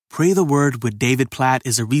Pray the Word with David Platt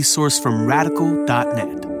is a resource from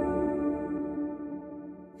radical.net.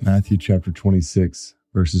 Matthew chapter 26,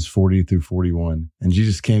 verses 40 through 41. And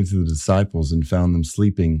Jesus came to the disciples and found them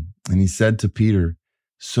sleeping. And he said to Peter,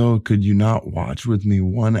 "So could you not watch with me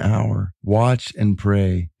 1 hour? Watch and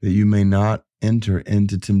pray that you may not enter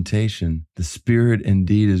into temptation. The spirit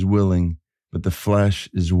indeed is willing, but the flesh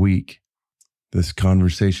is weak." This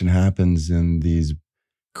conversation happens in these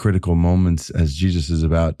critical moments as Jesus is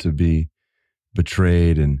about to be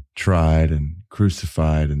betrayed and tried and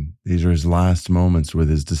crucified. And these are his last moments with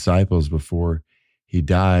his disciples before he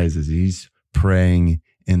dies, as he's praying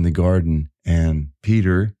in the garden. And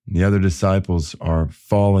Peter and the other disciples are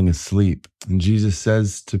falling asleep. And Jesus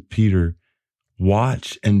says to Peter,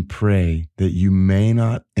 "Watch and pray that you may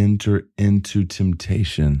not enter into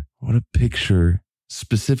temptation." What a picture,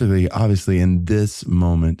 specifically, obviously, in this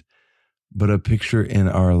moment, but a picture in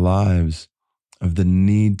our lives of the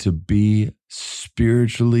need to be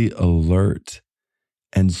spiritually alert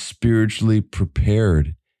and spiritually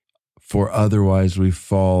prepared, for otherwise we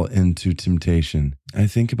fall into temptation. I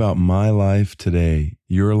think about my life today,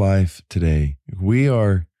 your life today. We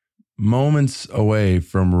are moments away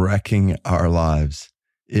from wrecking our lives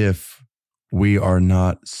if we are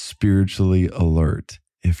not spiritually alert,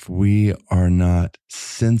 if we are not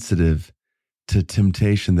sensitive to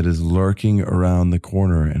temptation that is lurking around the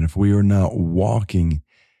corner, and if we are not walking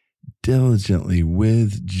diligently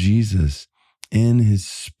with Jesus in his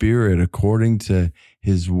spirit according to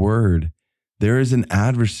his word. There is an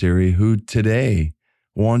adversary who today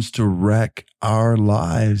wants to wreck our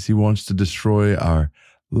lives. He wants to destroy our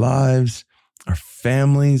lives, our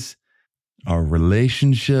families, our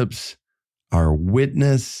relationships, our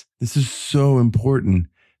witness. This is so important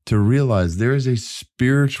to realize. There is a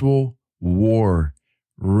spiritual war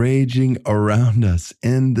raging around us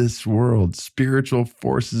in this world, spiritual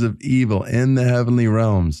forces of evil in the heavenly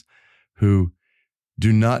realms who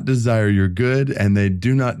do not desire your good, and they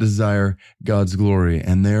do not desire God's glory.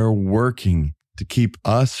 And they're working to keep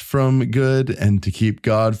us from good and to keep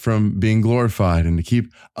God from being glorified and to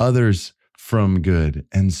keep others from good.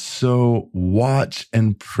 And so watch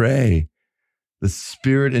and pray. The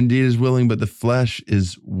spirit indeed is willing, but the flesh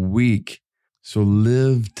is weak. So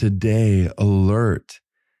live today alert,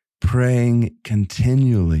 praying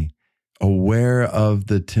continually, aware of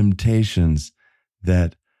the temptations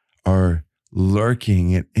that are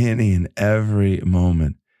lurking at any and every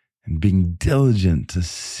moment, and being diligent to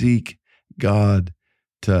seek God,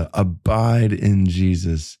 to abide in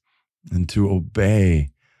Jesus, and to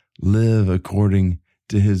obey, live according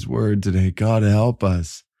to his word today. God, help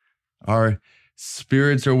us. Our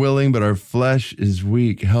spirits are willing, but our flesh is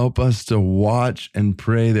weak. Help us to watch and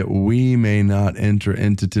pray that we may not enter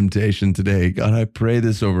into temptation today. God, I pray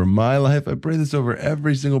this over my life. I pray this over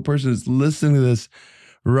every single person that's listening to this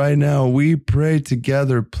right now. We pray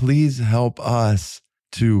together. Please help us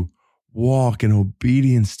to walk in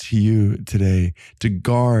obedience to you today, to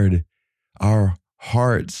guard our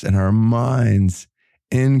hearts and our minds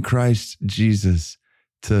in Christ Jesus,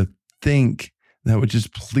 to think that which is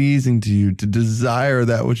pleasing to you, to desire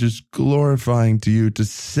that which is glorifying to you, to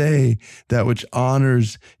say that which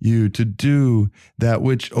honors you, to do that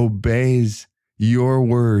which obeys your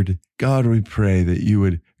word. God, we pray that you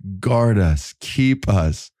would guard us, keep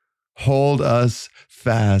us, hold us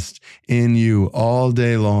fast in you all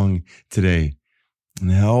day long today, and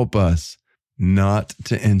help us not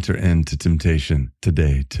to enter into temptation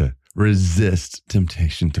today, to resist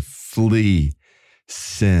temptation, to flee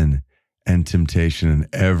sin and temptation in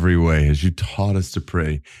every way, as you taught us to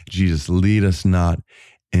pray. Jesus, lead us not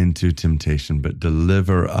into temptation, but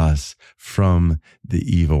deliver us from the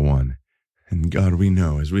evil one. And God, we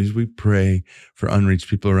know as we pray for unreached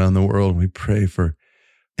people around the world, we pray for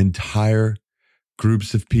entire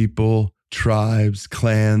groups of people, tribes,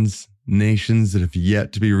 clans, nations that have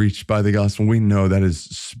yet to be reached by the gospel. We know that is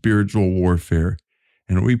spiritual warfare.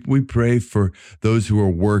 And we pray for those who are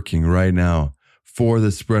working right now for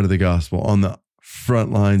the spread of the gospel on the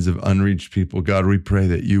front lines of unreached people. God, we pray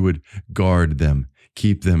that you would guard them,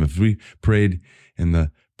 keep them. If we prayed in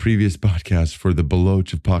the previous podcast for the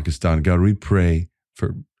Baloch of Pakistan, God, we pray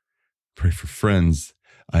for friends,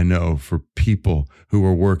 I know, for people who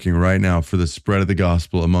are working right now for the spread of the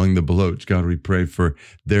gospel among the Baloch. God, we pray for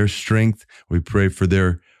their strength. We pray for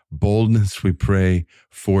their boldness. We pray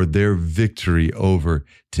for their victory over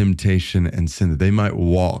temptation and sin, that they might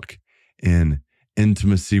walk in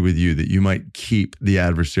intimacy with you, that you might keep the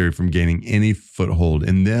adversary from gaining any foothold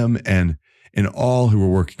in them and in all who are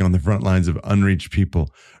working on the front lines of unreached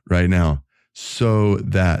people right now, so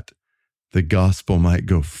that the gospel might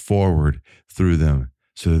go forward through them,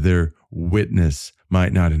 so their witness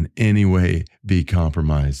might not in any way be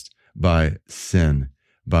compromised by sin,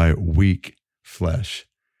 by weak flesh.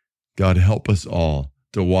 God, help us all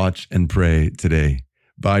to watch and pray today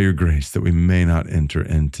by your grace that we may not enter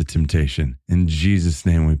into temptation. In Jesus'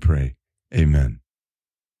 name we pray. Amen.